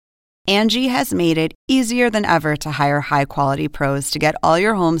Angie has made it easier than ever to hire high-quality pros to get all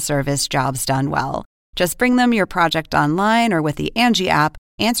your home service jobs done well. Just bring them your project online or with the Angie app,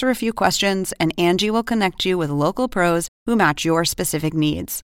 answer a few questions, and Angie will connect you with local pros who match your specific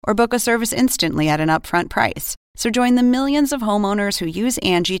needs. Or book a service instantly at an upfront price. So join the millions of homeowners who use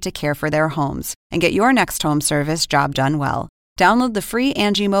Angie to care for their homes and get your next home service job done well. Download the free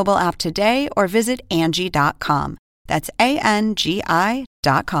Angie mobile app today or visit Angie.com. That's ANGI.com.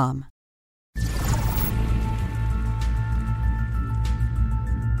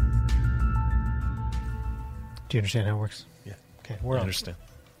 Do you understand how it works? Yeah. Okay, I understand.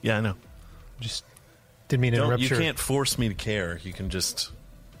 Yeah, I know. Just didn't mean to interrupt you can't force me to care. You can just...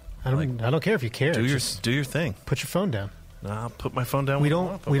 I don't care if you care. Do your thing. Put your phone down. No, I'll put my phone down.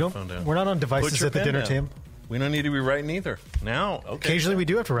 We're not on devices at the dinner table. We don't need to be writing either. Now, okay. Occasionally we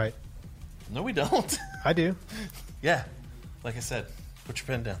do have to write. No, we don't. I do. Yeah. Like I said, put your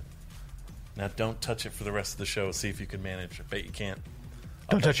pen down. Now don't touch it for the rest of the show. See if you can manage. I bet you can't.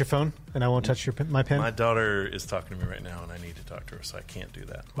 Don't touch your phone, and I won't touch my pen. My daughter is talking to me right now, and I need to talk to her, so I can't do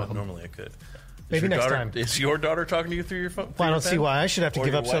that. But normally I could. Maybe next time. Is your daughter talking to you through your phone? Well, I don't see why I should have to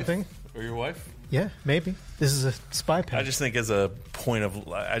give up something. Or your wife? Yeah, maybe. This is a spy pen. I just think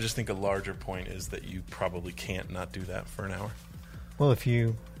a larger point is that you probably can't not do that for an hour. Well, if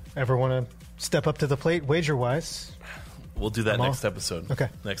you ever want to step up to the plate wager-wise... We'll do that next episode. Okay.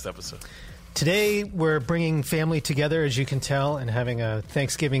 Next episode. Today, we're bringing family together, as you can tell, and having a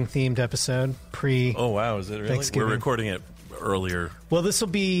Thanksgiving-themed episode Oh, wow. Is it really? We're recording it earlier. Well, this will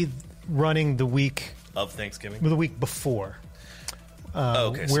be running the week... Of Thanksgiving? The week before.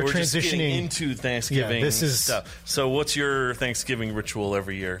 Okay, so we're transitioning just getting into Thanksgiving stuff. So what's your Thanksgiving ritual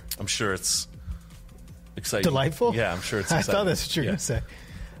every year? I'm sure it's exciting. Delightful? Yeah, I'm sure it's exciting. I thought that's what you were going to say.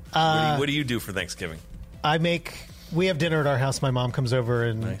 What do you do for Thanksgiving? We have dinner at our house. My mom comes over,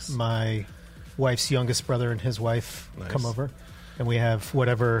 and my wife's youngest brother and his wife come over. And we have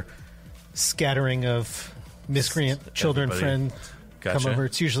whatever scattering of miscreant children friends come over.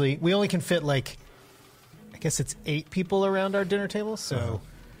 It's usually, we only can fit I guess it's 8 people around our dinner table, so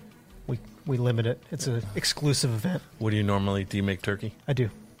we limit it. It's an exclusive event. What do you make turkey? I do.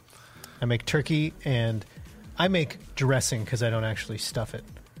 I make turkey, and I make dressing because I don't actually stuff it.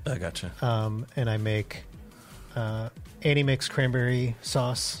 I gotcha. And I make... Annie makes cranberry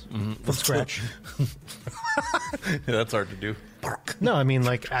sauce from scratch. That's hard to do. No, I mean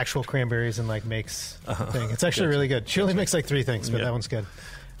actual cranberries and makes thing. It's actually really good. She only makes 3 things, but that one's good.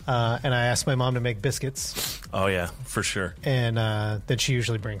 And I asked my mom to make biscuits. Oh yeah, for sure. And then she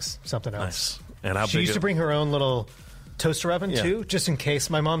usually brings something else. Nice. And she used to bring her own little toaster oven too, just in case.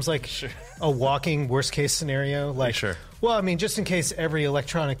 My mom's a walking worst case scenario. Sure. Well, I mean, just in case every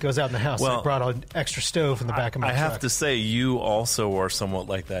electronic goes out in the house, I brought an extra stove in the back of my truck. I have to say, you also are somewhat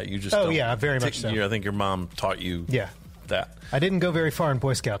like that. You just very much so. I think your mom taught you that. I didn't go very far in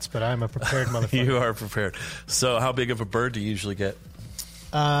Boy Scouts, but I'm a prepared motherfucker. You are prepared. So how big of a bird do you usually get?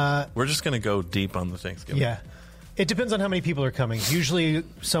 We're just going to go deep on the Thanksgiving. Yeah. It depends on how many people are coming. Usually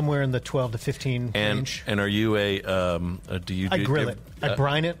somewhere in the 12 to 15 range. And are you I grill it. I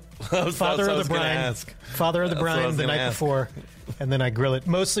brine it. Father of the brine the night before, and then I grill it.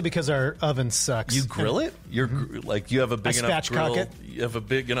 Mostly because our oven sucks. You grill it? You're you have a big enough grill. It. You have a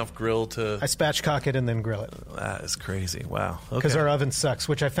big enough grill to. I spatchcock it and then grill it. That is crazy. Wow. Because our oven sucks,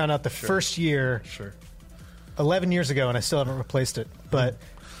 which I found out the first year. 11 years ago, and I still haven't replaced it. But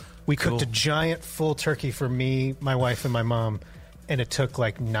we cooked a giant full turkey for me, my wife, and my mom, and it took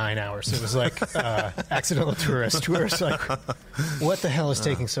 9 hours. It was accidental tourist. We were what the hell is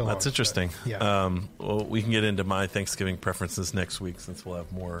taking so long? That's interesting. But, yeah. Well, we can get into my Thanksgiving preferences next week since we'll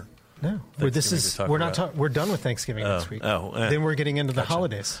have more. No, we're done with Thanksgiving next week. Then we're getting into the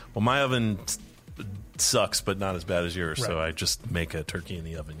holidays. Well, my oven sucks, but not as bad as yours. Right. So I just make a turkey in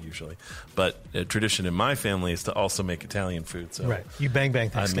the oven usually. But a tradition in my family is to also make Italian food. So right, you bang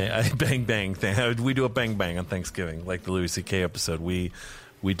bang Thanksgiving. I bang bang thing. We do a bang bang on Thanksgiving, like the Louis C.K. episode. We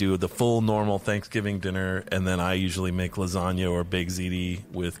do the full normal Thanksgiving dinner, and then I usually make lasagna or baked ziti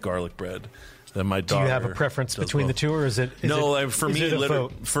with garlic bread. Then my daughter. Do you have a preference between the two, or is it?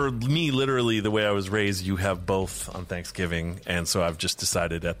 For me, literally, the way I was raised, you have both on Thanksgiving, and so I've just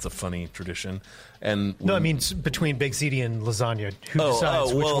decided that's a funny tradition. And I mean between baked ziti and lasagna. Who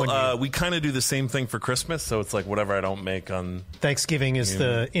decides which one? We kind of do the same thing for Christmas, so it's whatever I don't make on Thanksgiving is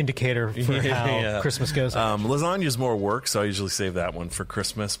the indicator for how Christmas goes. Lasagna is more work, so I usually save that one for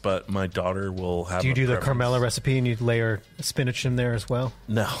Christmas. But my daughter will have. Do you do the Carmela recipe and you layer spinach in there as well?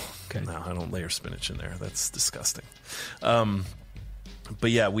 No. Okay. No, I don't layer spinach in there. That's disgusting. But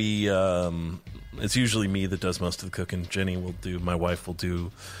yeah, we it's usually me that does most of the cooking. My wife will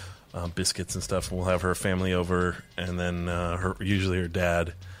do biscuits and stuff. And we'll have her family over, and then usually her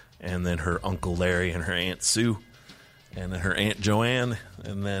dad, and then her Uncle Larry and her Aunt Sue, and then her Aunt Joanne,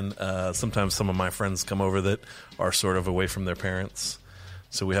 and then sometimes some of my friends come over that are sort of away from their parents.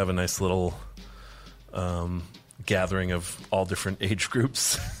 So we have a nice little gathering of all different age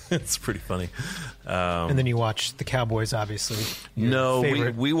groups. It's pretty funny. And then you watch the Cowboys, obviously. No,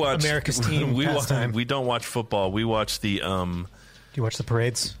 we watch America's team. We don't watch football. We watch the. Do you watch the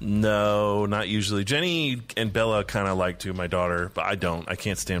parades? No, not usually. Jenny and Bella kind of like to. My daughter, but I don't. I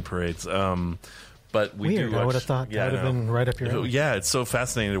can't stand parades. But we Weird. do. Watch, I would have thought that would have been right up your alley. Yeah, it's so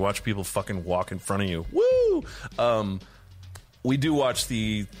fascinating to watch people fucking walk in front of you. Woo! We do watch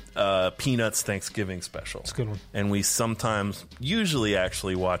the Peanuts Thanksgiving special. It's a good one. And we usually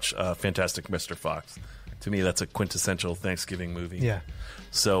actually watch Fantastic Mr. Fox. To me, that's a quintessential Thanksgiving movie. Yeah.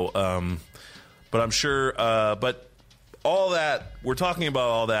 So, but I'm sure, but all that, we're talking about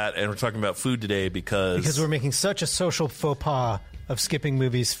all that, and we're talking about food today because we're making such a social faux pas of skipping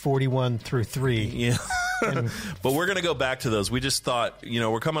movies 41 through 3. Yeah. But we're going to go back to those. We just thought,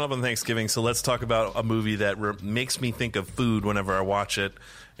 we're coming up on Thanksgiving, so let's talk about a movie that makes me think of food whenever I watch it,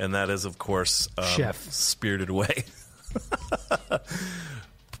 and that is, of course, Chef. Spirited Away.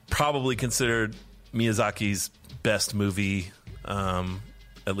 Probably considered Miyazaki's best movie,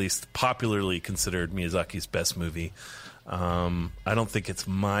 at least popularly considered Miyazaki's best movie. I don't think it's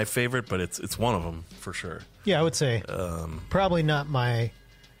my favorite, but it's one of them for sure. Yeah, I would say probably not my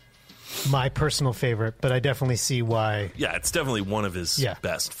personal favorite, but I definitely see why. Yeah, it's definitely one of his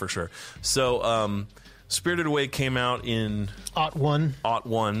best for sure. So, Spirited Away came out in Aught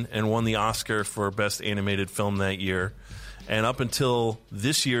 1 and won the Oscar for Best Animated Film that year. And up until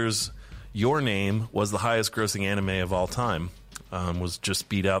this year's Your Name was the highest grossing anime of all time. Was just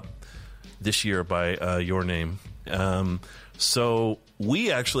beat up this year by Your Name. So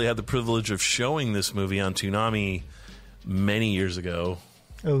we actually had the privilege of showing this movie on Toonami many years ago.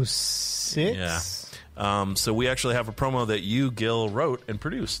 06? Yeah. So we actually have a promo that you, Gil, wrote and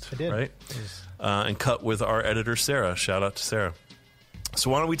produced. I did. Right? And cut with our editor, Sarah. Shout out to Sarah. So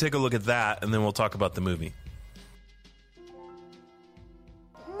why don't we take a look at that, and then we'll talk about the movie.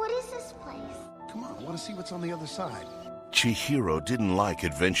 What is this place? Come on, I want to see what's on the other side. Chihiro didn't like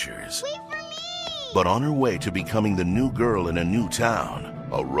adventures. Wait for me! But on her way to becoming the new girl in a new town,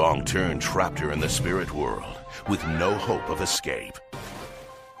 a wrong turn trapped her in the spirit world with no hope of escape.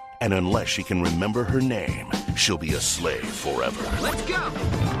 And unless she can remember her name, she'll be a slave forever. Let's go!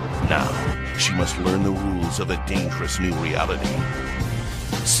 Now, she must learn the rules of a dangerous new reality,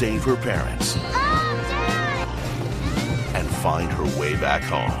 save her parents, Dad! and find her way back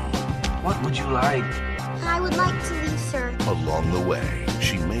home. What would you like? I would like to leave, sir. Along the way,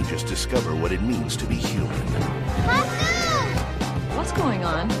 she may just discover what it means to be human. What's going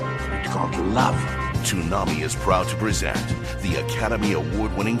on? It's called love. Toonami is proud to present the Academy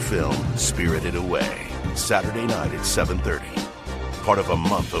Award-winning film Spirited Away, Saturday night at 7:30. Part of a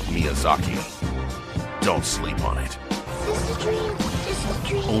month of Miyazaki. Don't sleep on it. Is this a dream? Is this a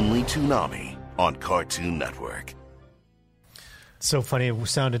dream? Only Toonami on Cartoon Network. It's so funny. It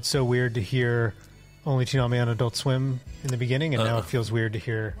sounded so weird to hear Only Toonami on Adult Swim in the beginning, and now it feels weird to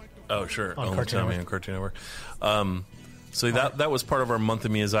hear. Oh, sure. On Only Cartoon Toonami Network. on Cartoon Network. So that was part of our month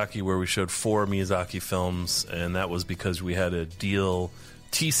of Miyazaki, where we showed 4 Miyazaki films, and that was because we had a deal.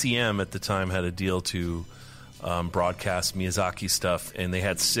 TCM at the time had a deal to broadcast Miyazaki stuff, and they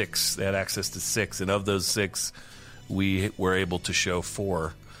had 6. They had access to 6, and of those 6, we were able to show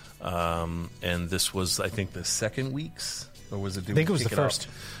 4. And this was, I think, the second week's, or was it? I think it was the first.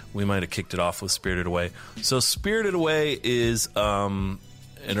 We might have kicked it off with Spirited Away. So Spirited Away is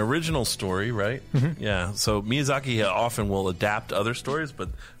an original story, right? Mm-hmm. Yeah. So Miyazaki often will adapt other stories, but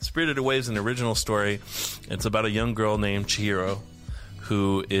Spirited Away is an original story. It's about a young girl named Chihiro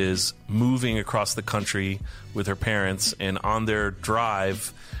who is moving across the country with her parents, and on their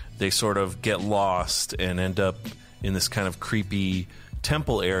drive, they sort of get lost and end up in this kind of creepy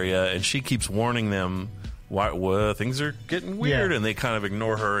temple area, and she keeps warning them, why things are getting weird, and they kind of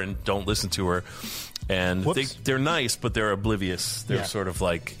ignore her and don't listen to her. And they're nice, but they're oblivious. They're sort of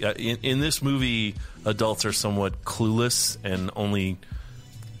like... in this movie, adults are somewhat clueless, and only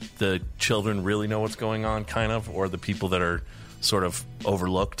the children really know what's going on, kind of, or the people that are sort of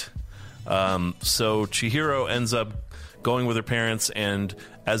overlooked. So Chihiro ends up going with her parents, and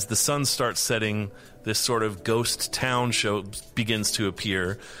as the sun starts setting, this sort of ghost town show begins to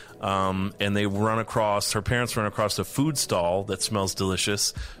appear. And her parents run across a food stall that smells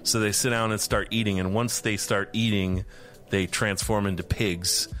delicious, so they sit down and start eating, and once they start eating, they transform into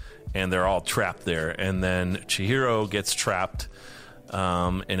pigs, and they're all trapped there. And then Chihiro gets trapped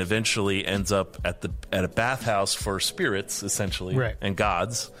and eventually ends up at a bathhouse for spirits, essentially, right, and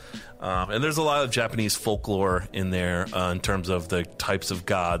gods. And there's a lot of Japanese folklore in there in terms of the types of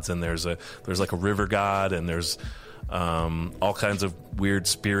gods. And there's like a river god, and there's all kinds of weird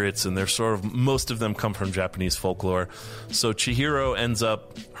spirits, and they're sort of, most of them come from Japanese folklore. So Chihiro ends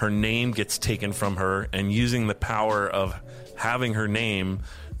up, her name gets taken from her, and using the power of having her name,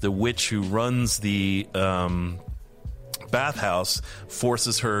 the witch who runs the bathhouse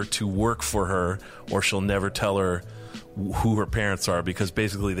forces her to work for her, or she'll never tell her who her parents are, because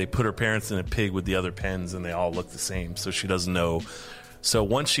basically they put her parents in a pig with the other pens and they all look the same, so she doesn't know. So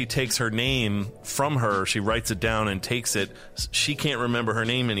once she takes her name from her, she writes it down and takes it, she can't remember her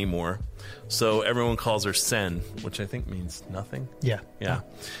name anymore, so everyone calls her Sen, which I think means nothing. Yeah.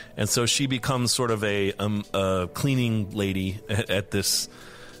 And so she becomes sort of a cleaning lady at this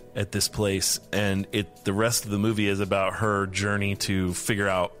place, and the rest of the movie is about her journey to figure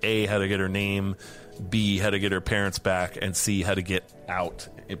out A, how to get her name, B, how to get her parents back, and C, how to get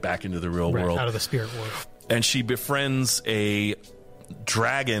back into the real world, out of the spirit world. And she befriends a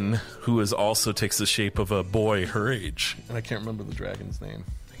dragon who also takes the shape of a boy her age, and I can't remember the dragon's name.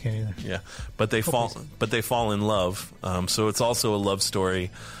 I can't either. Yeah, but they fall in love. So it's also a love story.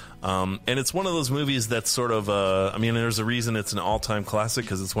 And it's one of those movies that's sort of there's a reason it's an all-time classic,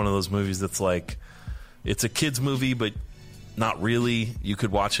 because it's one of those movies that's like, it's a kid's movie, but not really. You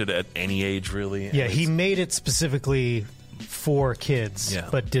could watch it at any age, really. Yeah, he made it specifically for kids,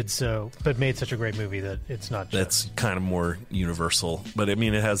 but made such a great movie that it's not just... That's kind of more universal. But, I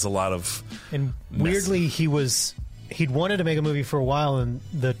mean, it has a lot of... And weirdly, he'd wanted to make a movie for a while, and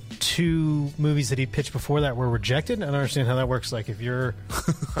the 2 movies that he pitched before that were rejected. I don't understand how that works. Like, if you're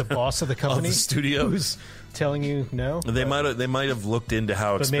the boss of the company, of the studio, who's telling you no, they might have looked into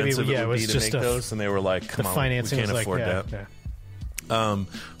how expensive it would be to make those, and they were like, "Come on, we can't afford that." Yeah.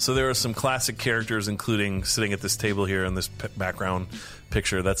 So there are some classic characters, including sitting at this table here in this background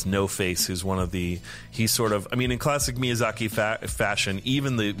picture. That's No Face, who's one of the... He's sort of... I mean, in classic Miyazaki fashion,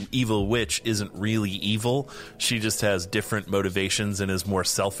 even the evil witch isn't really evil. She just has different motivations and is more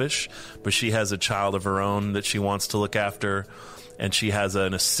selfish. But she has a child of her own that she wants to look after. And she has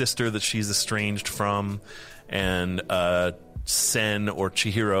a sister that she's estranged from. And Sen, or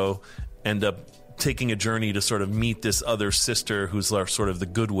Chihiro, end up taking a journey to sort of meet this other sister who's sort of the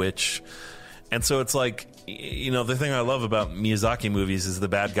good witch. And so it's like, the thing I love about Miyazaki movies is the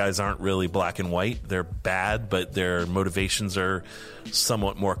bad guys aren't really black and white. They're bad, but their motivations are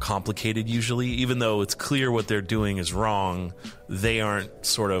somewhat more complicated usually. Even though it's clear what they're doing is wrong, they aren't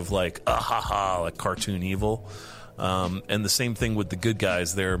sort of like, like cartoon evil. And the same thing with the good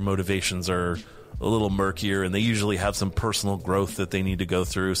guys. Their motivations are a little murkier, and they usually have some personal growth that they need to go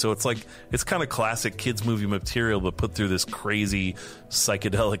through. So it's like, it's kind of classic kids movie material, but put through this crazy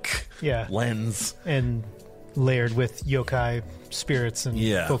psychedelic lens, and layered with yokai spirits and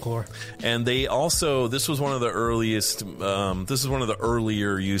folklore. And they also, this was one of the earliest, this is one of the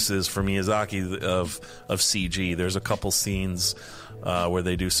earlier uses for Miyazaki of CG. There's a couple scenes where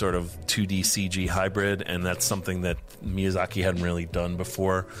they do sort of 2D CG hybrid, and that's something that Miyazaki hadn't really done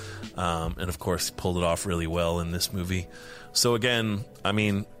before. And of course, pulled it off really well in this movie. So again, I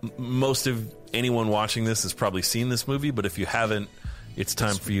mean, most of anyone watching this has probably seen this movie, but if you haven't, it's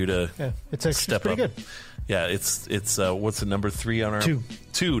time for you to step up. Good. Yeah, it's what's the number 3 on our...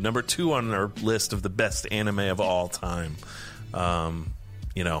 Number 2 on our list of the best anime of all time. I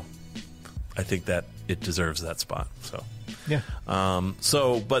think that it deserves that spot. So... Yeah.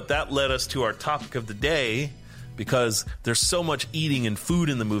 But that led us to our topic of the day, because there's so much eating and food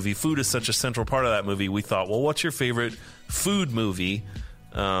in the movie. Food is such a central part of that movie. We thought, well, what's your favorite food movie?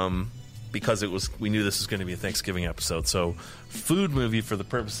 Because we knew this was going to be a Thanksgiving episode. So food movie, for the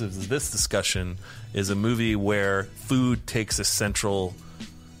purposes of this discussion, is a movie where food is a central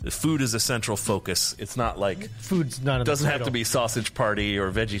focus. It's not like food's not. It doesn't have to be Sausage Party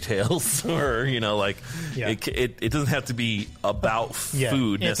or Veggie Tales, or it doesn't have to be about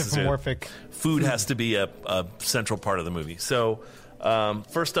food necessarily. Anthropomorphic. Food has to be a central part of the movie. So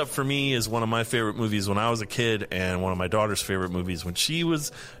first up for me is one of my favorite movies when I was a kid, and one of my daughter's favorite movies when she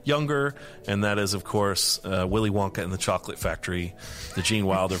was younger, and that is, of course, Willy Wonka and the Chocolate Factory, the Gene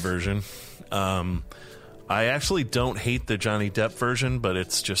Wilder version. I actually don't hate the Johnny Depp version, but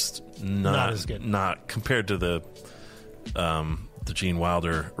it's just not as good. Not compared to the Gene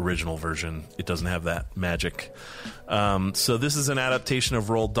Wilder original version. It doesn't have that magic. So this is an adaptation of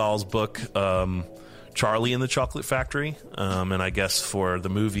Roald Dahl's book, Charlie and the Chocolate Factory. And I guess for the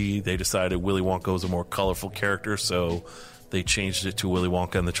movie, they decided Willy Wonka was a more colorful character, so they changed it to Willy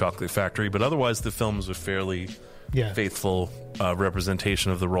Wonka and the Chocolate Factory. But otherwise, the film is a fairly faithful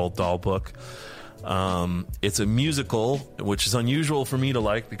representation of the Roald Dahl book. It's a musical, which is unusual for me to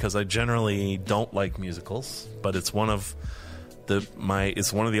like because I generally don't like musicals, but it's one of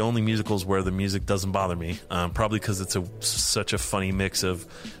the only musicals where the music doesn't bother me. Probably because it's such a funny mix of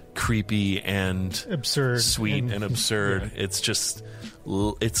creepy and absurd, sweet and absurd. Yeah.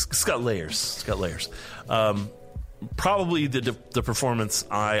 It's got layers. It's got layers. Probably the performance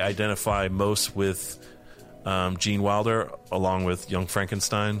I identify most with Gene Wilder, along with Young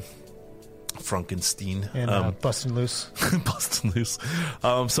Frankenstein. And Bustin' Loose. Bustin' Loose.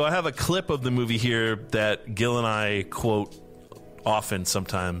 So I have a clip of the movie here that Gil and I quote often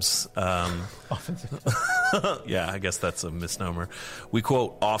sometimes. Often? Yeah, I guess that's a misnomer. We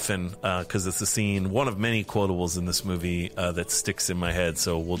quote often because it's a scene, one of many quotables in this movie that sticks in my head.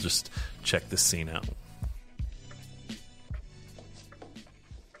 So we'll just check this scene out.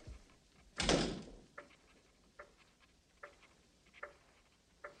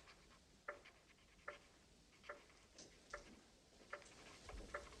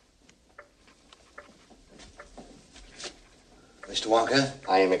 Mr. Wonka?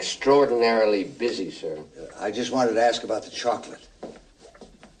 I am extraordinarily busy, sir. I just wanted to ask about the chocolate.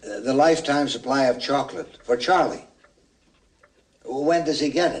 The lifetime supply of chocolate for Charlie. When does he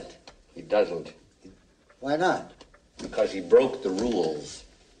get it? He doesn't. Why not? Because he broke the rules.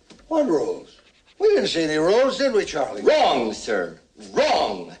 What rules? We didn't see any rules, did we, Charlie? Wrong, sir.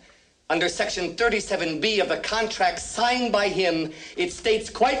 Wrong. Under Section 37B of the contract signed by him, it states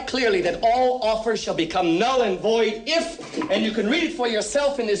quite clearly that all offers shall become null and void if, and you can read it for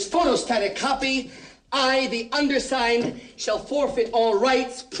yourself in this photostatic copy, I, the undersigned, shall forfeit all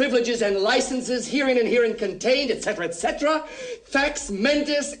rights, privileges, and licenses herein and herein contained, etc., etc., fax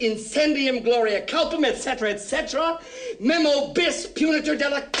mentis incendium gloria culpum, etc., etc., memo bis punitor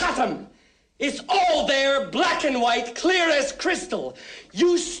delicatum. It's all there, black and white, clear as crystal.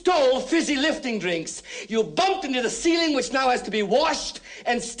 You stole fizzy lifting drinks. You bumped into the ceiling, which now has to be washed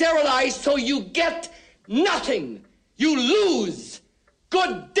and sterilized, so you get nothing. You lose.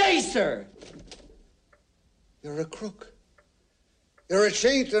 Good day, sir. You're a crook. You're a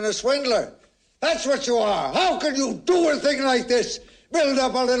cheat and a swindler. That's what you are. How can you do a thing like this? Build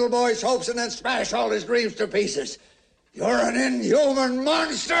up a little boy's hopes and then smash all his dreams to pieces. You're an inhuman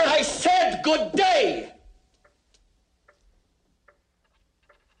monster! I said good day!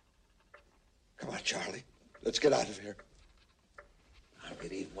 Come on, Charlie. Let's get out of here. I'll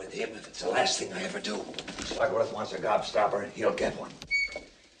get even with him if it's the last thing I ever do. Slugworth wants a gobstopper, he'll get one.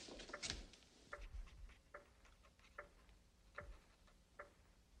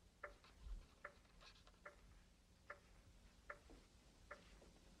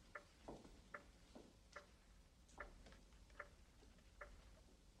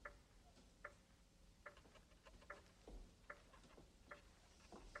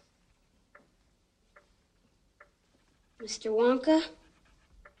 Mr. Wonka?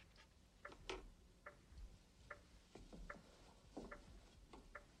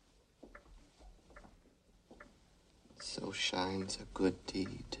 So shines a good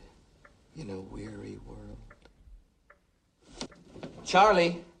deed in a weary world.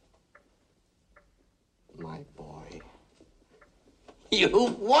 Charlie. My boy.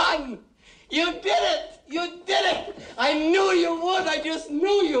 You won! You did it! You did it! I knew you would! I just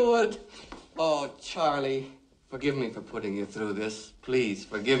knew you would! Oh, Charlie. Forgive me for putting you through this. Please,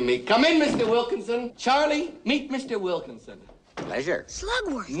 forgive me. Come in, Mr. Wilkinson. Charlie, meet Mr. Wilkinson. Pleasure.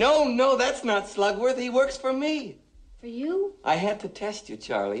 Slugworth. No, that's not Slugworth. He works for me. For you? I had to test you,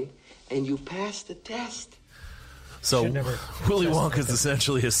 Charlie, and you passed the test. So Willy Wonka's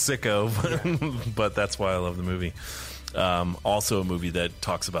essentially a sicko, but that's why I love the movie. Also a movie that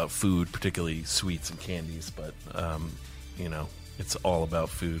talks about food, particularly sweets and candies, but, it's all about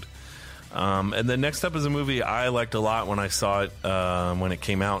food. And then next up is a movie I liked a lot when I saw it when it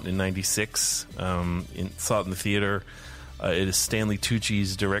came out in '96. Saw it in the theater. It is Stanley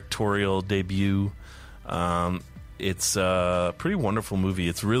Tucci's directorial debut. It's a pretty wonderful movie.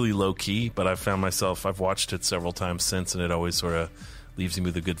 It's really low-key, but I've watched it several times since, and it always sort of leaves me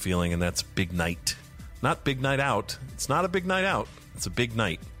with a good feeling, and that's Big Night. Not Big Night Out. It's not a big night out. It's a big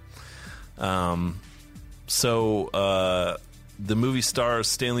night. The movie stars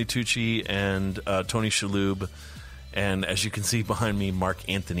Stanley Tucci and Tony Shalhoub, and as you can see behind me, Mark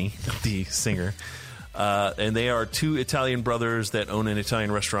Anthony, the singer. And they are two Italian brothers that own an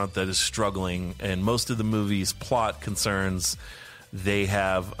Italian restaurant that is struggling. And most of the movie's plot concerns they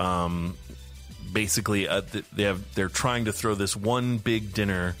have they're trying to throw this one big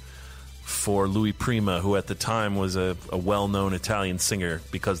dinner for Louis Prima, who at the time was a well-known Italian singer,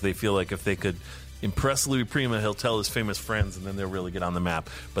 because they feel like if they could impress Louis Prima, he'll tell his famous friends, and then they'll really get on the map.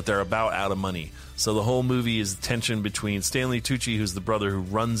 But they're about out of money. So the whole movie is tension between Stanley Tucci, who's the brother who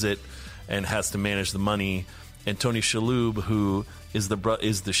runs it and has to manage the money, and Tony Shalhoub, who is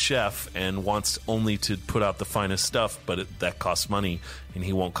the chef and wants only to put out the finest stuff, but that costs money, and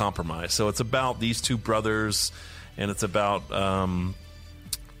he won't compromise. So it's about these two brothers, and it's about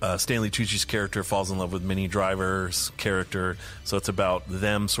Stanley Tucci's character falls in love with Minnie Driver's character. So it's about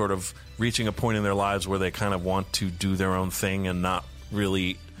them sort of reaching a point in their lives where they kind of want to do their own thing and not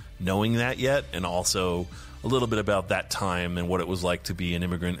really knowing that yet, and also a little bit about that time and what it was like to be an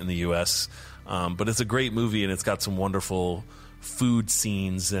immigrant in the U.S. But it's a great movie, and it's got some wonderful food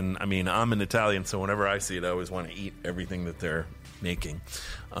scenes. And, I mean, I'm an Italian, so whenever I see it, I always want to eat everything that they're making.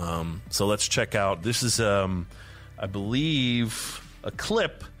 So let's check out. This is, I believe, a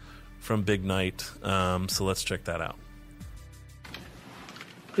clip from Big Night. So let's check that out.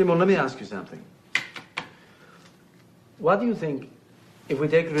 Primo, let me ask you something. What do you think if we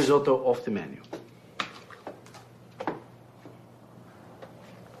take risotto off the menu?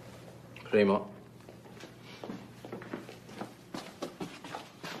 Primo.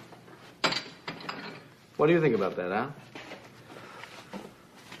 What do you think about that, huh?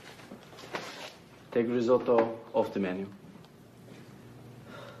 Take risotto off the menu.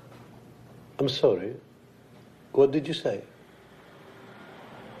 I'm sorry. What did you say?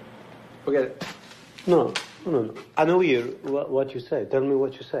 Forget it. No. I know what you say. Tell me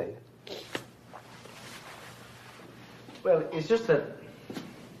what you say. Well, it's just that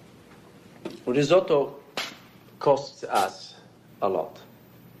risotto costs us a lot.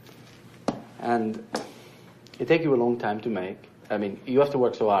 And it takes you a long time to make. I mean, you have to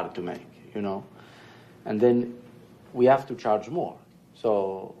work so hard to make, you know. And then we have to charge more.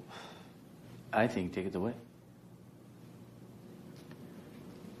 So I think take it away.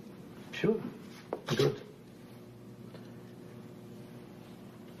 Sure. Good.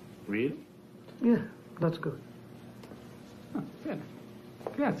 Really? Yeah, that's good. Oh, yeah.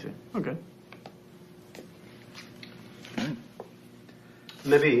 Grazie. Okay.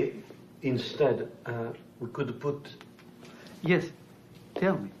 Maybe instead we could put... Yes.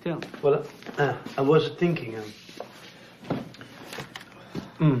 Tell me. Well, I was thinking...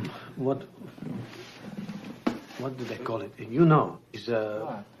 what do they call it? You know, is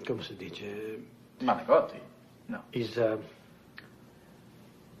come si dice? Manicotti? No. Is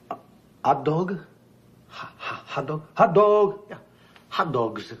hot dog? Hot dog? Hot dog! Yeah, hot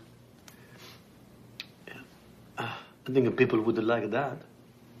dogs. I think people would like that.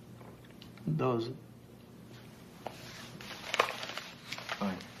 Those.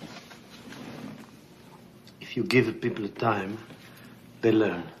 Fine. If you give people time, they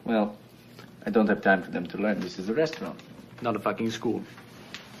learn. Well, I don't have time for them to learn. This is a restaurant, not a fucking school.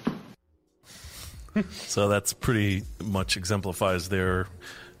 So that's pretty much exemplifies their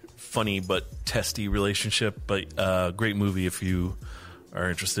funny but testy relationship. But great movie if you are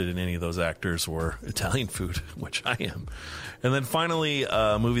interested in any of those actors or Italian food, which I am. And then finally,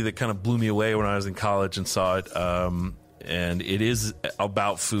 a movie that kind of blew me away when I was in college and saw it. And it is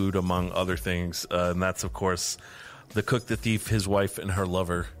about food, among other things. And that's, of course, The Cook, the Thief, His Wife, and Her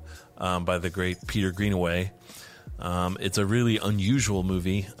Lover by the great Peter Greenaway. It's a really unusual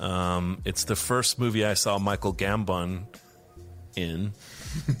movie. It's the first movie I saw Michael Gambon in,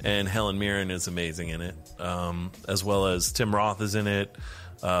 and Helen Mirren is amazing in it, as well as Tim Roth is in it,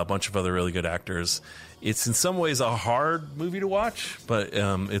 a bunch of other really good actors. It's in some ways a hard movie to watch, but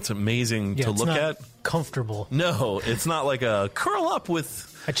it's amazing to look at. Comfortable. No, it's not like a curl up with...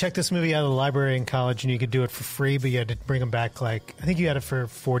 I checked this movie out of the library in college, and you could do it for free, but you had to bring them back, I think you had it for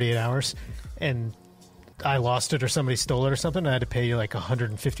 48 hours, and I lost it or somebody stole it or something, and I had to pay you like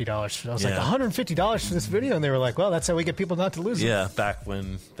 $150. I was like, $150 for this video? And they were like, well, that's how we get people not to lose it. Yeah, back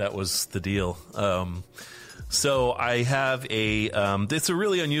when that was the deal. So I have it's a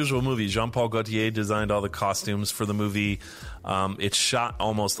really unusual movie. Jean-Paul Gaultier designed all the costumes for the movie. It's shot a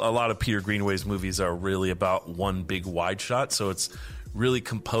lot of Peter Greenaway's movies are really about one big wide shot, so it's really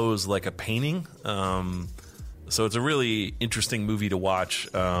composed like a painting. So it's a really interesting movie to watch.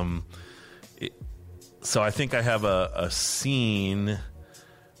 So I think I have a scene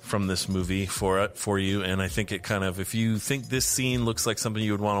from this movie for you, and I think it kind of, if you think this scene looks like something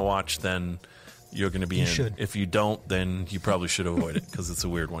you would want to watch, then you're going to be in. Should. If you don't, then you probably should avoid it because it's a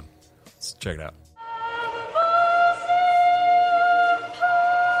weird one. Let's check it out.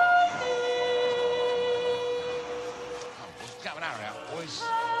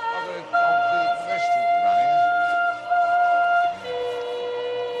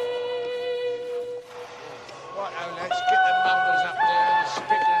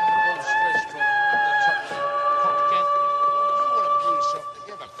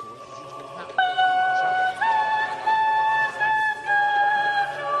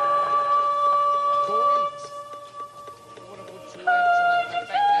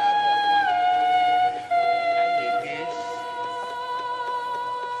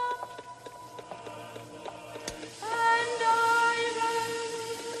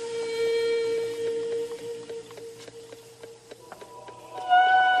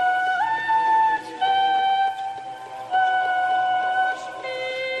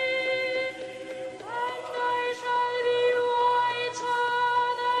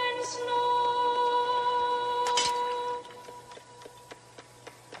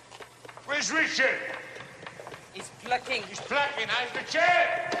 Where's Richard? He's plucking. He's plucking, eh?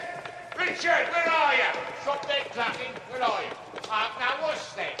 Richard! Richard, where are you? Stop that plucking. Where are you? Now,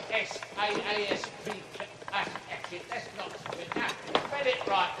 what's that? S-A-A-S-P. That's it. That's not good enough. Spell it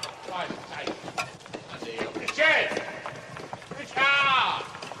right. Richard! Richard!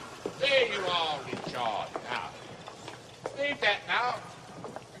 There you are, Richard. Now, leave that now.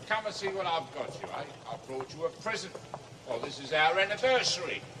 And come and see what I've got you, eh? I've brought you a present. Well, this is our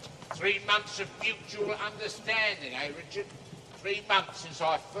anniversary. 3 months of mutual understanding, eh, Richard? 3 months since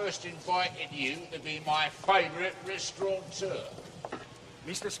I first invited you to be my favourite restaurateur.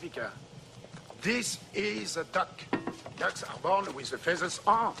 Mr. Speaker, this is a duck. Ducks are born with the feathers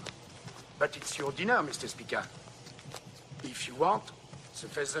on. But it's your dinner, Mr. Speaker. If you want the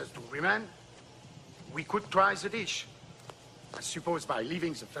feathers to remain, we could try the dish. I suppose by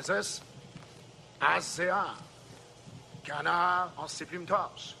leaving the feathers as they are. Canard en ses plumes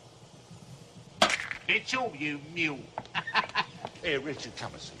torches. Mitchell, you mule. Here, Richard,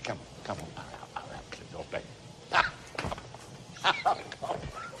 come and see. Come on. Hurry up, Cliff, your bed.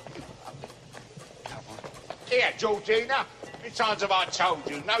 Come on. Here, Georgina. How many times have I told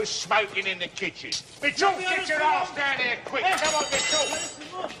you? No smoking in the kitchen. Mitchell, get your ass down here quick. Come on, Mitchell.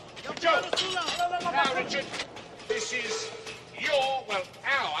 Mitchell. Now, Richard, this is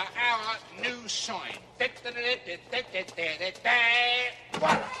our new sign.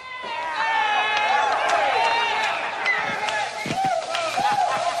 What?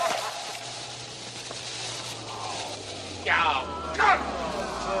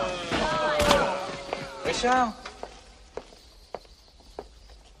 Richard?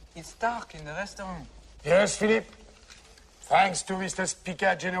 It's dark in the restaurant. Yes, Philippe. Thanks to Mr.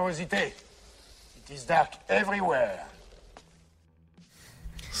 Speaker's generosity. It is dark everywhere.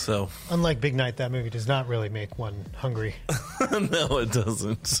 So, unlike Big Night, that movie does not really make one hungry. No, it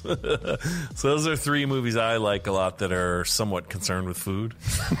doesn't. So those are 3 movies I like a lot that are somewhat concerned with food.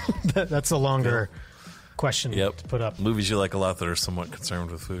 That's a longer question to put up. Movies you like a lot that are somewhat concerned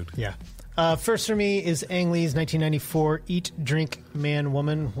with food. Yeah. First for me is Ang Lee's 1994 Eat, Drink, Man,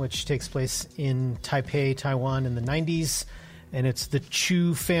 Woman, which takes place in Taipei, Taiwan in the 90s. And it's the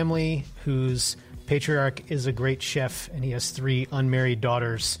Chu family whose patriarch is a great chef, and he has 3 unmarried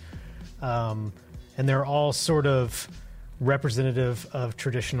daughters. And they're all sort of representative of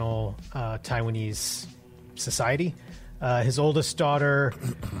traditional Taiwanese society. His oldest daughter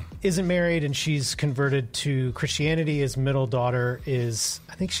isn't married, and she's converted to Christianity. His middle daughter is,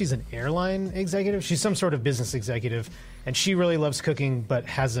 I think she's an airline executive. She's some sort of business executive, and she really loves cooking but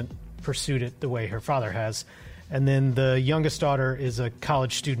hasn't pursued it the way her father has. And then the youngest daughter is a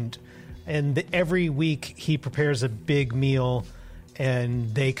college student, and every week he prepares a big meal,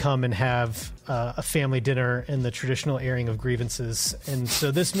 and they come and have a family dinner and the traditional airing of grievances. And so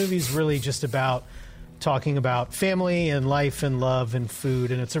this movie's really just about talking about family and life and love and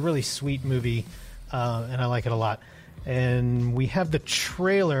food, and it's a really sweet movie, and I like it a lot. And we have the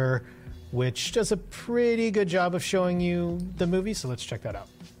trailer, which does a pretty good job of showing you the movie, so let's check that out.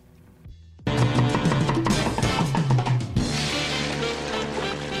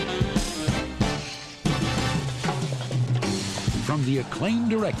 From the acclaimed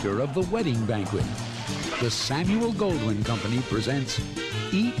director of The Wedding Banquet, the Samuel Goldwyn Company presents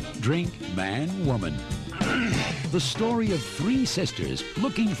Eat, Drink, Man, Woman. The story of 3 sisters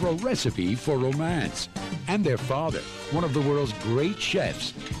looking for a recipe for romance, and their father, one of the world's great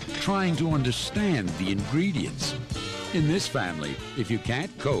chefs, trying to understand the ingredients. In this family, if you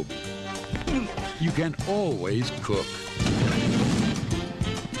can't cope, you can always cook.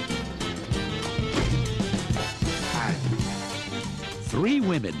 Three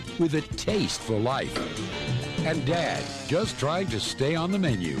women with a taste for life. And Dad just trying to stay on the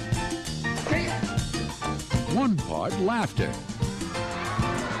menu. One part laughter.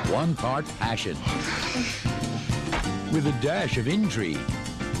 One part passion. With a dash of intrigue,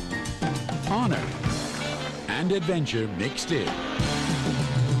 honor, and adventure mixed in.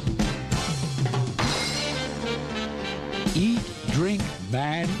 Eat, Drink,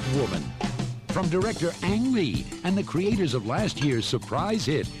 Man, Woman. From director Ang Lee and the creators of last year's surprise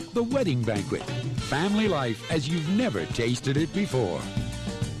hit, The Wedding Banquet. Family life as you've never tasted it before.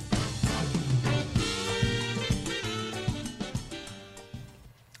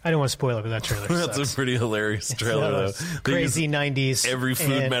 I don't want to spoil it, but that trailer That's sucks. a pretty hilarious trailer, though. Crazy 90s. Every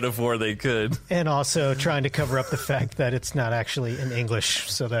food metaphor they could. And also trying to cover up the fact that it's not actually in English.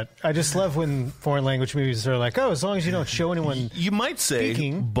 So that I just love when foreign language movies are like, oh, as long as you don't show anyone You might say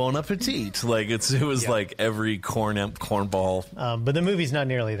speaking. Bon appetit. Like it was like every cornball. But the movie's not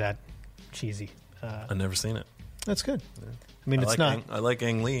nearly that cheesy. I've never seen it. That's good. I mean, it's not I like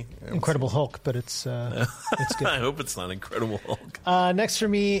Ang Lee. Incredible Hulk, but it's good. I hope it's not Incredible Hulk. Next for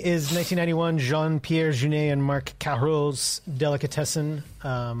me is 1991, Jean-Pierre Jeunet and Marc Carreau's Delicatessen.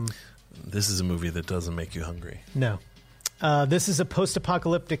 This is a movie that doesn't make you hungry. No. This is a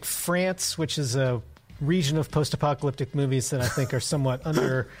post-apocalyptic France, which is a region of post-apocalyptic movies that I think are somewhat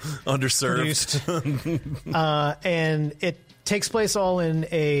underserved. And it takes place all in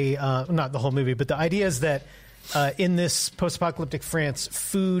a, not the whole movie, but the idea is that in this post-apocalyptic France,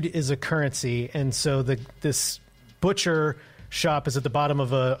 food is a currency. And so this butcher shop is at the bottom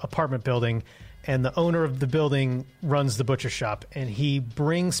of an apartment building, and the owner of the building runs the butcher shop. And he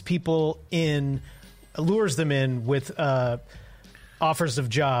brings people in, lures them in with offers of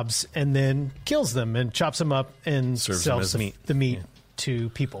jobs, and then kills them and chops them up and sells the meat to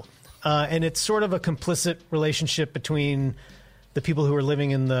people. And it's sort of a complicit relationship between the people who are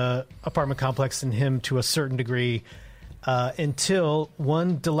living in the apartment complex and him to a certain degree, until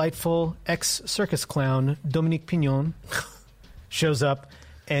one delightful ex-circus clown, Dominique Pignon, shows up,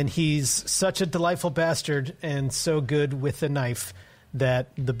 and he's such a delightful bastard and so good with a knife that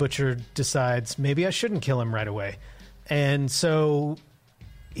the butcher decides, maybe I shouldn't kill him right away. And so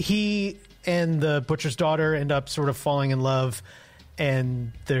he and the butcher's daughter end up sort of falling in love.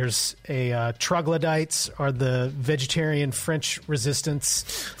 And there's a troglodytes are the vegetarian French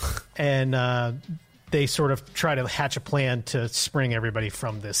resistance, and they sort of try to hatch a plan to spring everybody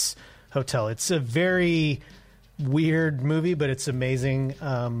from this hotel. It's a very weird movie, but it's amazing.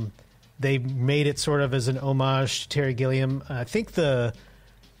 They made it sort of as an homage to Terry Gilliam. I think it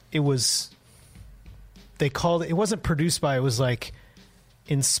wasn't produced by, it was like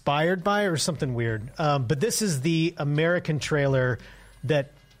inspired by or something weird. But this is the American trailer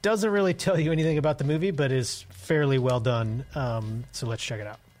that doesn't really tell you anything about the movie, but is fairly well done. So let's check it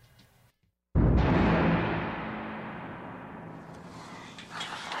out.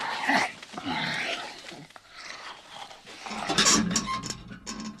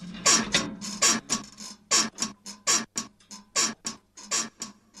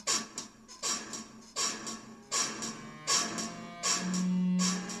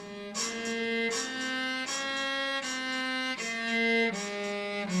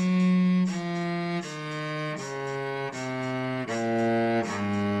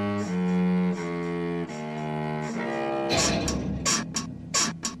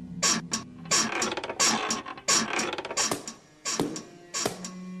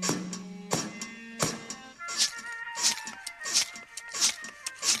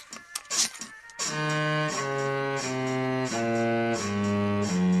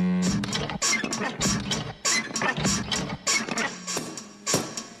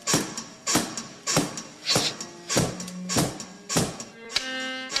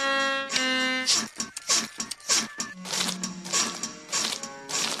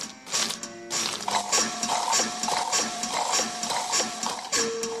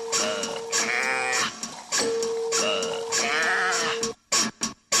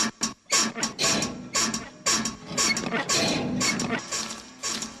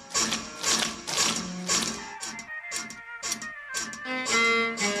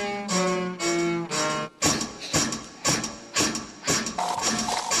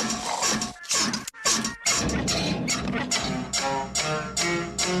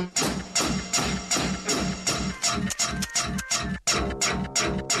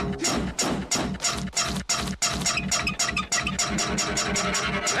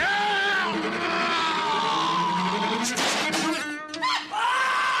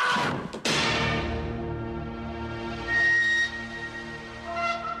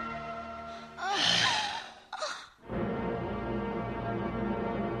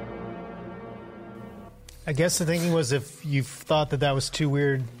 I guess the thinking was if you thought that was too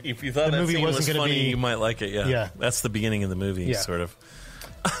weird, if you thought the that movie scene wasn't was going to funny, be, you might like it. Yeah, that's the beginning of the movie, sort of.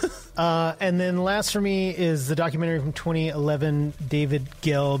 And then last for me is the documentary from 2011, David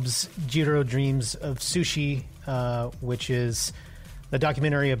Gelb's Jiro Dreams of Sushi, which is the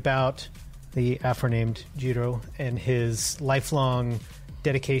documentary about the Afro-named Jiro and his lifelong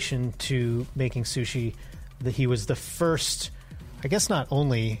dedication to making sushi. That he was the first, I guess not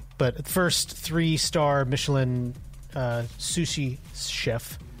only, but first 3-star Michelin sushi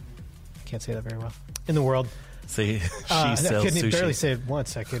chef. Can't say that very well. In the world. She I sells couldn't sushi. barely say it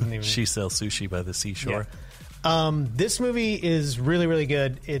once. I couldn't even. She sells sushi by the seashore. Yeah. This movie is really, really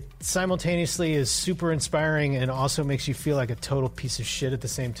good. It simultaneously is super inspiring and also makes you feel like a total piece of shit at the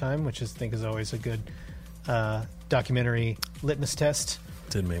same time, which I think is always a good documentary litmus test.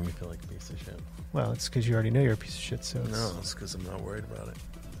 Didn't make me feel like a piece of shit. Well, it's because you already know you're a piece of shit. So no, it's because I'm not worried about it.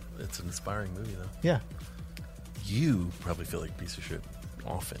 It's an inspiring movie, though. Yeah. you probably feel like a piece of shit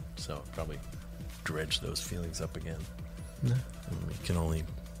often, so probably dredge those feelings up again. No. You can only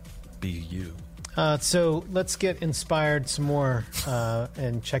be you. So let's get inspired some more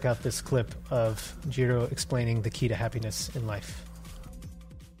and check out this clip of Jiro explaining the key to happiness in life.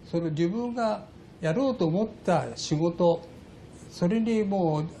 その自分がやろうと思った仕事、それに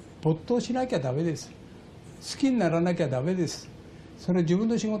もう没頭しなきゃダメです。好きにならなきゃダメです。その自分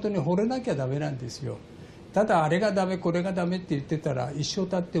の仕事に惚れなきゃダメなんですよ。ただあれがダメこれがダメって言ってたら一生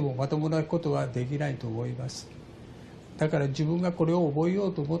経ってもまともなことはできないと思います。だから自分がこれを覚えよ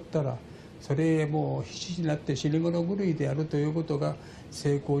うと思ったらそれもう必死になって死に物狂いでやるということが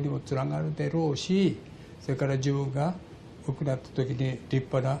成功にもつながるでろうし、それから自分が良くなった時に立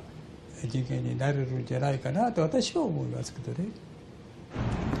派な人間になれるんじゃないかなと私は思いますけどね。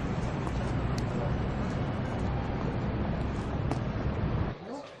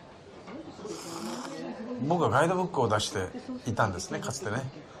僕はガイドブックを出していたんですね、かつてね。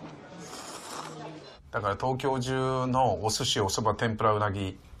だから東京中のお寿司おそば天ぷらうな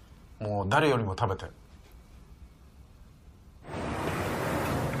ぎもう誰よりも食べて。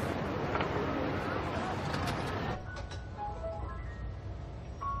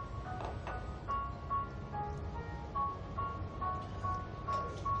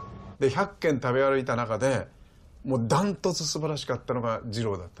で100軒食べ歩いた中でもうダントツ素晴らしかったのが二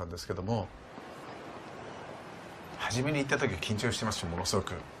郎だったんですけども、初めに行った時は緊張してますし、ものすご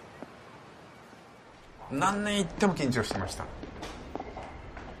く何年行っても緊張してました。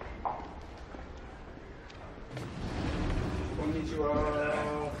こんにちは。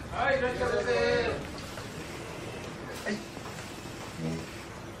はい、いらっしゃいませ。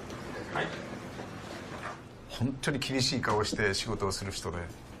はい。本当に厳しい顔をして仕事をする人で、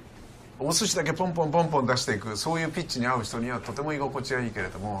お寿司だけポンポンポンポン出していく、そういうピッチに合う人にはとても居心地はいいけれ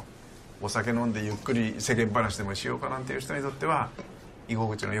ども、お酒飲んでゆっくり世間話でもしようかなんていう人にとっては居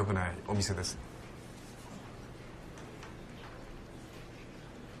心地の良くないお店です。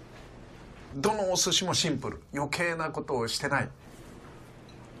どのお寿司もシンプル、余計なことをしてない。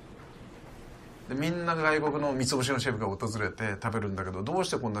でみんな外国の三つ星のシェフが訪れて食べるんだけど、どうし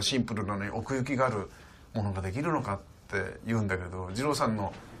てこんなシンプルなのに奥行きがあるものができるのかって言うんだけど、二郎さん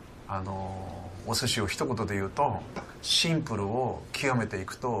のお寿司を一言で言うと、シンプルを極めてい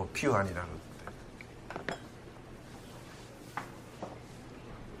くとピュアになるって。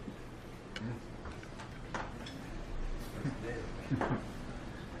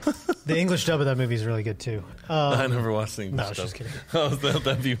The English dub of that movie is really good too. I never watched the English no, I was dub. just kidding. Oh,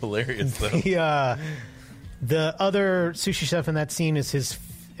 that'd be hilarious though. The other sushi chef in that scene is his,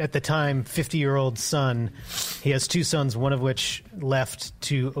 at the time, 50-year-old son. He has two sons, one of which left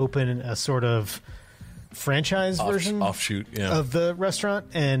to open a sort of franchise version offshoot of the restaurant,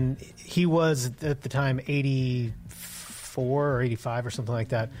 and he was at the time 84 or 85 or something like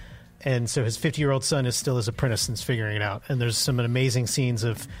that. And so his 50-year-old son is still his apprentice and is figuring it out. And there's some amazing scenes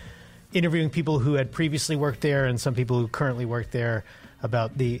of interviewing people who had previously worked there and some people who currently work there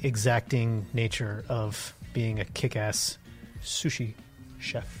about the exacting nature of being a kick-ass sushi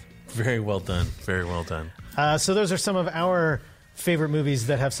chef. Very well done. Very well done. So those are some of our favorite movies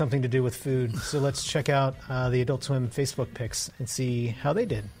that have something to do with food. So let's check out the Adult Swim Facebook picks and see how they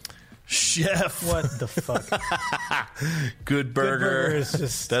did. Chef. What the fuck? Good Burger. Good Burger is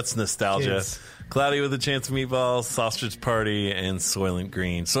just that's nostalgia. Kids. Cloudy with a Chance of Meatballs, Sausage Party, and Soylent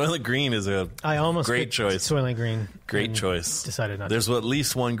Green. Soylent Green is a great choice. Soylent Green. Great choice. Decided not There's to. at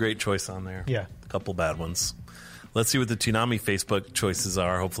least one great choice on there. Yeah. A couple bad ones. Let's see what the Toonami Facebook choices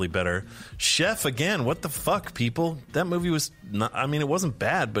are. Hopefully better. Chef, again, what the fuck, people? That movie was not, I mean, it wasn't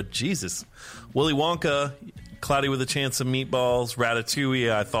bad, but Jesus. Willy Wonka, Cloudy with a Chance of Meatballs,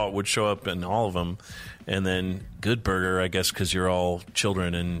 Ratatouille, I thought would show up in all of them. And then Good Burger, I guess, because you're all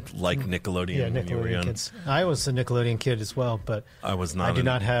children and like Nickelodeon when you were young. Kids. I was a Nickelodeon kid as well, but I was not. I do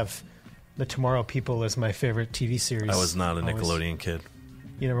not have The Tomorrow People as my favorite TV series. I was not a Nickelodeon kid.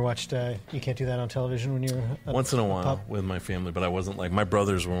 You never watched You Can't Do That on Television when you were once in a while with my family, but I wasn't like, my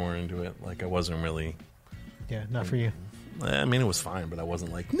brothers were more into it. Like I wasn't really. Yeah, not for you. I mean, it was fine, but I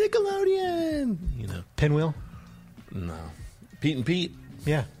wasn't like Nickelodeon, you know. Pinwheel? No. Pete and Pete.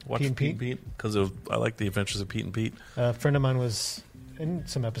 Yeah, Watched Pete and Pete because I like the Adventures of Pete and Pete. A friend of mine was in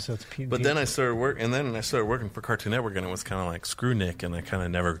some episodes of Pete and But Pete. then I started working for Cartoon Network, and it was kind of like screw Nick, and I kind of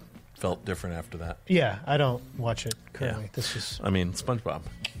never felt different after that. Yeah, I don't watch it currently. Yeah. This is. I mean, SpongeBob.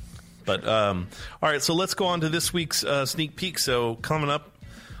 But all right, so let's go on to this week's sneak peek. So coming up,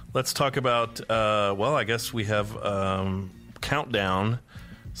 let's talk about. I guess we have Countdown.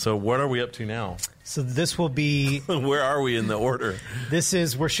 So what are we up to now? So this will be... Where are we in the order?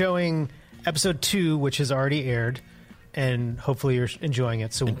 We're showing episode 2, which has already aired, and hopefully you're enjoying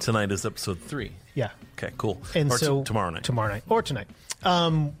it. So and tonight is episode 3. Yeah. Okay, cool. And or so tomorrow night. Tomorrow night. Or tonight.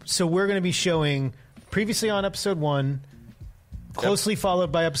 So we're going to be showing previously on episode 1, closely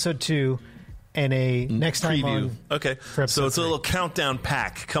followed by episode 2, and a next time preview. on. Okay. So it's a little countdown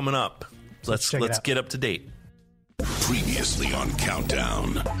pack coming up. Let's get up to date. Previously on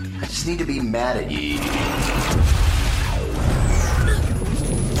Countdown. I just need to be mad at you.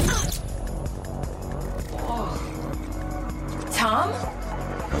 Tom?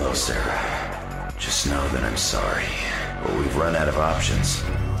 Hello, Sarah. Just know that I'm sorry. But we've run out of options.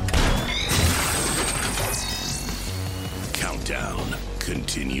 Countdown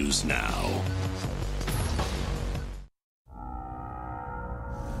continues now.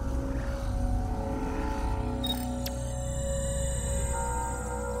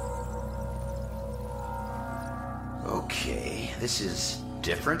 Okay, this is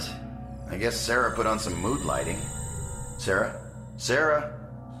different. I guess Sarah put on some mood lighting. Sarah? Sarah?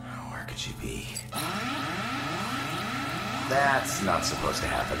 Where could she be? That's not supposed to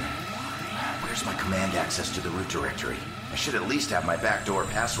happen. Where's my command access to the root directory? I should at least have my backdoor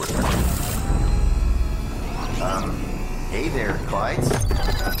password. Hey there, Clyde.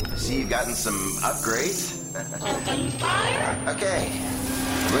 I see you've gotten some upgrades. Okay.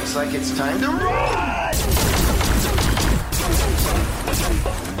 Looks like it's time to run!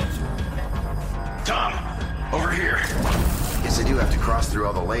 Tom, over here. Guess I do have to cross through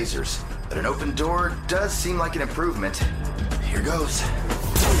all the lasers, but an open door does seem like an improvement. Here goes.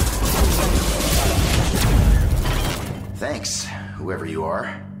 Thanks, whoever you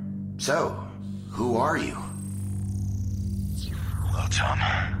are. So, who are you? Hello, Tom.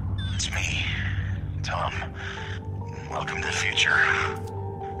 It's me, Tom. Welcome to the future.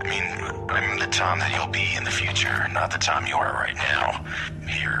 I mean, I'm the Tom that you'll be in the future, not the Tom you are right now,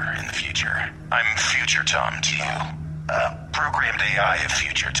 here in the future. I'm future Tom to you. Programmed AI of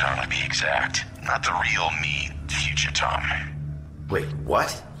future Tom, to be exact. Not the real me, future Tom. Wait,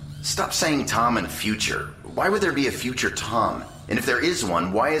 what? Stop saying Tom and future. Why would there be a future Tom? And if there is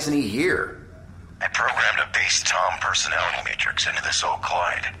one, why isn't he here? I programmed a base Tom personality matrix into this old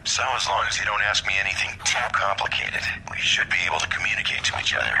Clyde. So as long as you don't ask me anything too complicated, we should be able to communicate to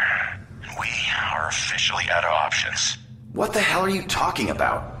each other. And we are officially out of options. What the hell are you talking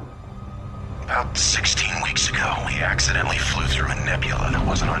about? About 16 weeks ago, we accidentally flew through a nebula that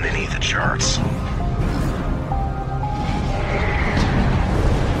wasn't on any of the charts.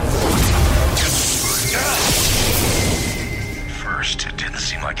 First, it didn't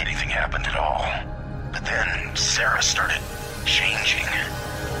seem like anything happened at all. But then, Sarah started changing.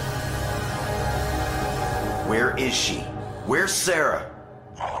 Where is she? Where's Sarah?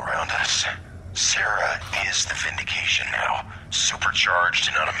 All around us. Sarah is the Vindication now. Supercharged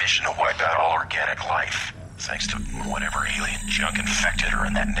and on a mission to wipe out all organic life. Thanks to whatever alien junk infected her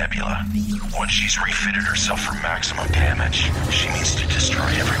in that nebula. Once she's refitted herself for maximum damage, she means to destroy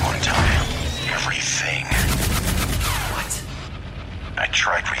everyone, Tom. Everything. What? I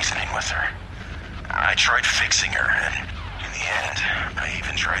tried reasoning with her. I tried fixing her, and in the end, I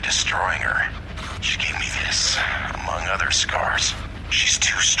even tried destroying her. She gave me this, among other scars. She's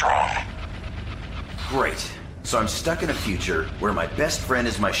too strong. Great. So I'm stuck in a future where my best friend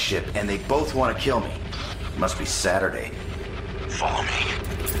is my ship, and they both want to kill me. It must be Saturday. Follow me.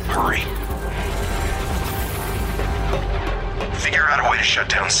 Hurry. Figure out a way to shut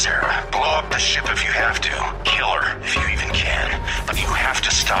down Sarah. Blow up the ship if you have to. Kill her if you even can. But you have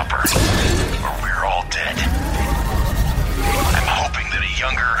to stop her, or we're all dead. I'm hoping that a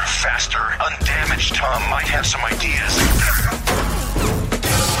younger, faster, undamaged Tom might have some ideas.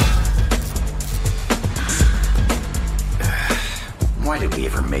 Why did we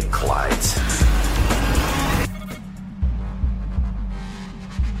ever make Clydes?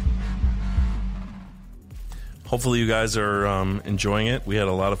 Hopefully you guys are enjoying it. We had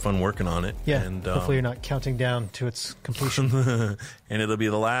a lot of fun working on it. Yeah, and hopefully you're not counting down to its completion. And it'll be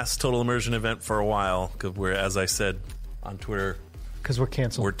the last Total Immersion event for a while, because we're, as I said on Twitter, because we're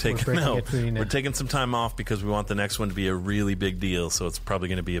canceled. We're taking some time off because we want the next one to be a really big deal. So it's probably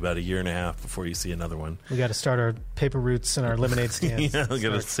going to be about a year and a half before you see another one. We got to start our paper routes and our lemonade stands. Yeah, we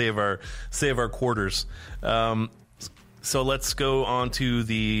got to save our quarters. So let's go on to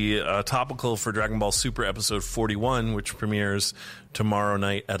the topical for Dragon Ball Super episode 41, which premieres tomorrow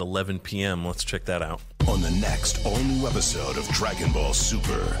night at 11 p.m. Let's check that out. On the next all-new episode of Dragon Ball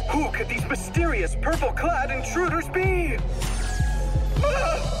Super. Who could these mysterious purple-clad intruders be?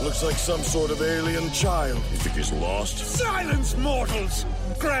 Looks like some sort of alien child. You think he's lost? Silence, mortals!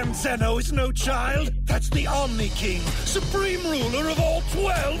 Grand Zeno is no child. That's the Omni King, supreme ruler of all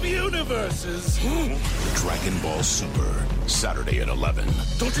 12 universes. Dragon Ball Super, Saturday at 11.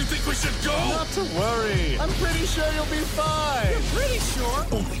 Don't you think we should go? Not to worry. I'm pretty sure you'll be fine. You're pretty sure?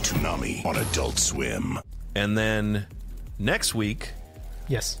 Only Toonami on Adult Swim. And then next week,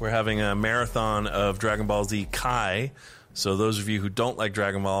 yes, we're having a marathon of Dragon Ball Z Kai. So those of you who don't like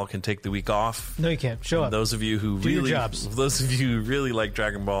Dragon Ball can take the week off. No, you can't. Show up. Those of you who Do your really, jobs. those of you who really like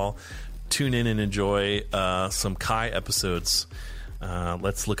Dragon Ball, tune in and enjoy some Kai episodes.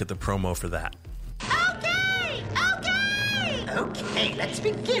 Let's look at the promo for that. Okay, let's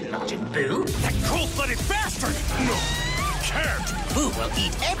begin, Majin Buu. That cold-blooded bastard! No, can't! Buu will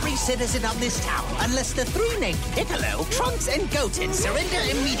eat every citizen of this town unless the three named Piccolo, Trunks, and Goten surrender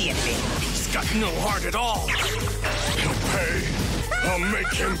immediately. He's got no heart at all. He'll pay. I'll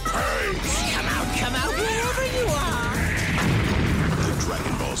make him pay. Come out, wherever you are. The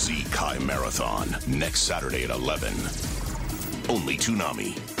Dragon Ball Z Kai Marathon, next Saturday at 11. Only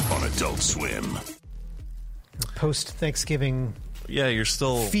Toonami on Adult Swim. Post-Thanksgiving you're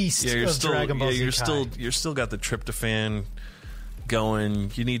still feast of Dragon Ball Z Kai. You're still got the tryptophan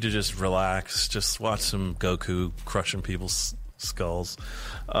going. You need to just relax. Just watch some Goku crushing people's skulls.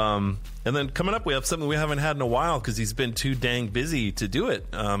 And then coming up, we have something we haven't had in a while because he's been too dang busy to do it.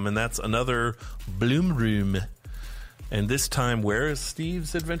 And that's another Bloom Room. And this time, where is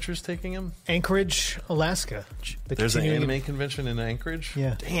Steve's adventures taking him? Anchorage, Alaska. There's an anime convention in Anchorage?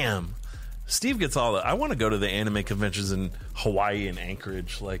 Yeah. Damn. Steve gets all the... I want to go to the anime conventions in Hawaii and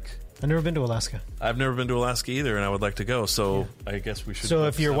Anchorage. I've never been to Alaska. I've never been to Alaska either, and I would like to go. So I guess we should... So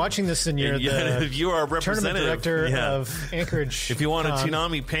if you're watching this and you're if you are a tournament director of Anchorage... If you want a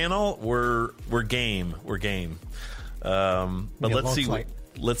Toonami panel, we're game. We're game. But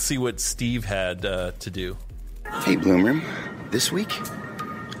let's see what Steve had to do. Hey, Bloom Room. This week,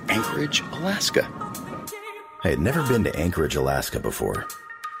 Anchorage, Alaska. I had never been to Anchorage, Alaska before.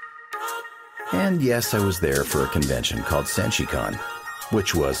 And yes, I was there for a convention called SenshiCon,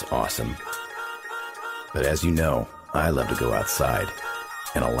 which was awesome. But as you know, I love to go outside,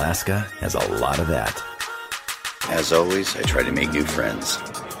 and Alaska has a lot of that. As always, I try to make new friends.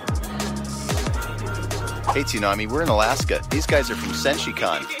 Hey, Toonami, we're in Alaska. These guys are from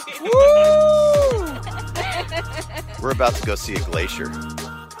SenshiCon. Woo! We're about to go see a glacier.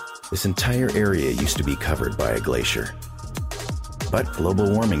 This entire area used to be covered by a glacier. But global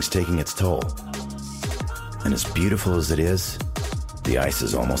warming's taking its toll. And as beautiful as it is, the ice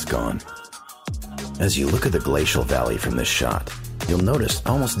is almost gone. As you look at the glacial valley from this shot, you'll notice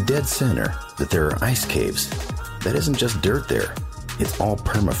almost dead center that there are ice caves. That isn't just dirt there, it's all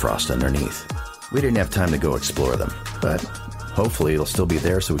permafrost underneath. We didn't have time to go explore them, but hopefully it'll still be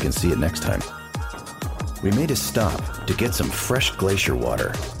there so we can see it next time. We made a stop to get some fresh glacier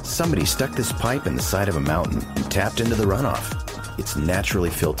water. Somebody stuck this pipe in the side of a mountain and tapped into the runoff. It's naturally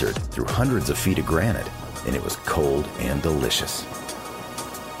filtered through hundreds of feet of granite, and it was cold and delicious.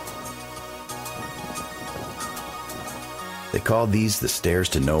 They called these the stairs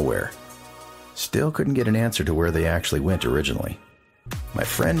to nowhere. Still couldn't get an answer to where they actually went originally. My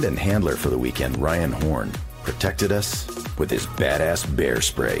friend and handler for the weekend, Ryan Horn, protected us with his badass bear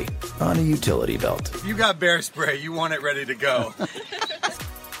spray on a utility belt. If you got bear spray, you want it ready to go.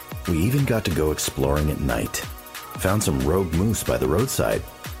 We even got to go exploring at night. Found some rogue moose by the roadside.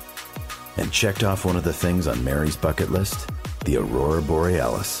 And checked off one of the things on Mary's bucket list, the Aurora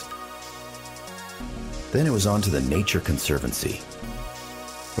Borealis. Then it was on to the Nature Conservancy,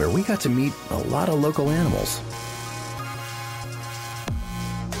 where we got to meet a lot of local animals.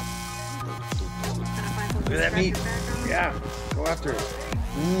 Look at that meat. Yeah, go after it.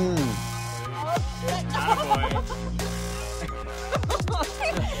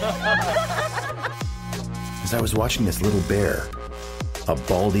 As I was watching this little bear, a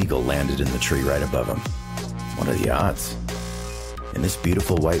bald eagle landed in the tree right above him. What are the odds? And this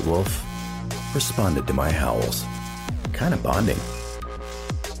beautiful white wolf responded to my howls. Kind of bonding.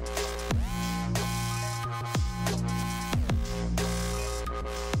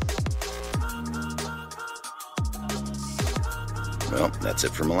 Well, that's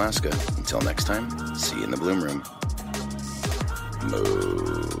it from Alaska. Until next time, see you in the Bloom Room.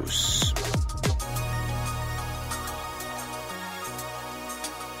 Moose.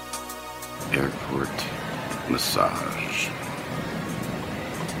 Airport massage.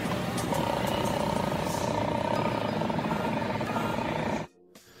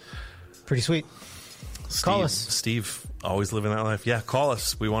 Pretty sweet. Call us. Steve, always living that life. Yeah, call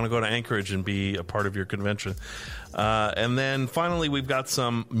us. We want to go to Anchorage and be a part of your convention. And then finally, we've got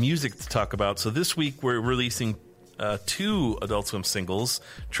some music to talk about. So this week, we're releasing 2 Adult Swim singles,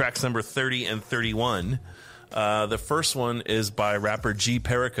 tracks number 30 and 31. The first one is by rapper G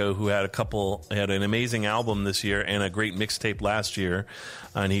Perico, who had an amazing album this year and a great mixtape last year.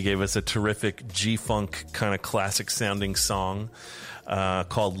 And he gave us a terrific G-Funk kind of classic sounding song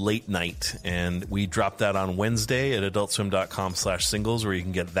called Late Night. And we dropped that on Wednesday at adultswim.com/singles, where you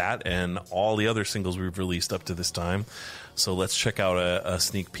can get that and all the other singles we've released up to this time. So let's check out a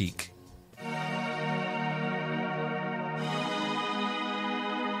sneak peek.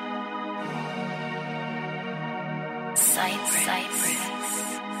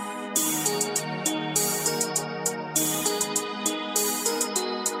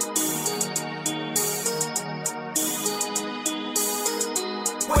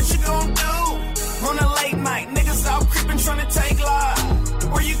 What you gonna do on a late night? Niggas out creeping trying to take lives.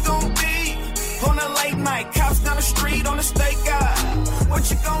 Where you gonna be on a late night? Cops down the street on a stakeout. What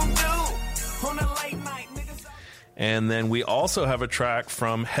you gonna do on a late night? And then we also have a track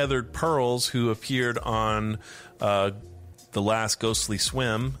from Heathered Pearls, who appeared on the last Ghostly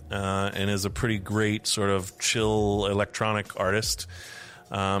Swim and is a pretty great sort of chill electronic artist.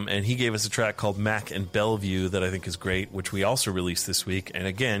 And he gave us a track called Mac and Bellevue that I think is great, which we also released this week. And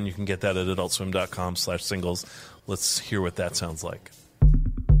again, you can get that at adultswim.com/singles. Let's hear what that sounds like.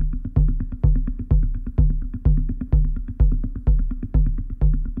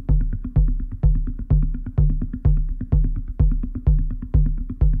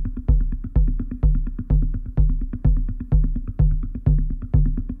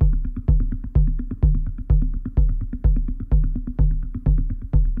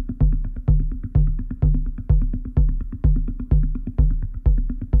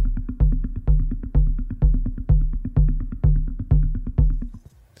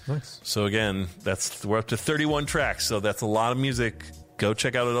 So again, we're up to 31 tracks, so that's a lot of music. Go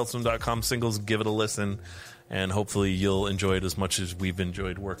check out adultswim.com singles, give it a listen, and hopefully you'll enjoy it as much as we've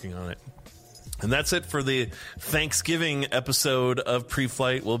enjoyed working on it. And that's it for the Thanksgiving episode of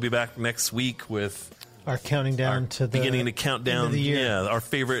Pre-Flight. We'll be back next week with our counting down to the beginning to count down. End of the year. Yeah, our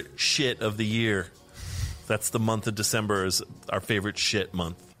favorite shit of the year. That's the month of December is our favorite shit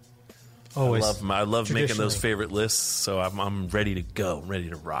month. Always. I love making those favorite lists, so I'm ready to go, ready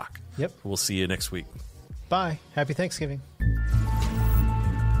to rock. Yep. We'll see you next week. Bye. Happy Thanksgiving.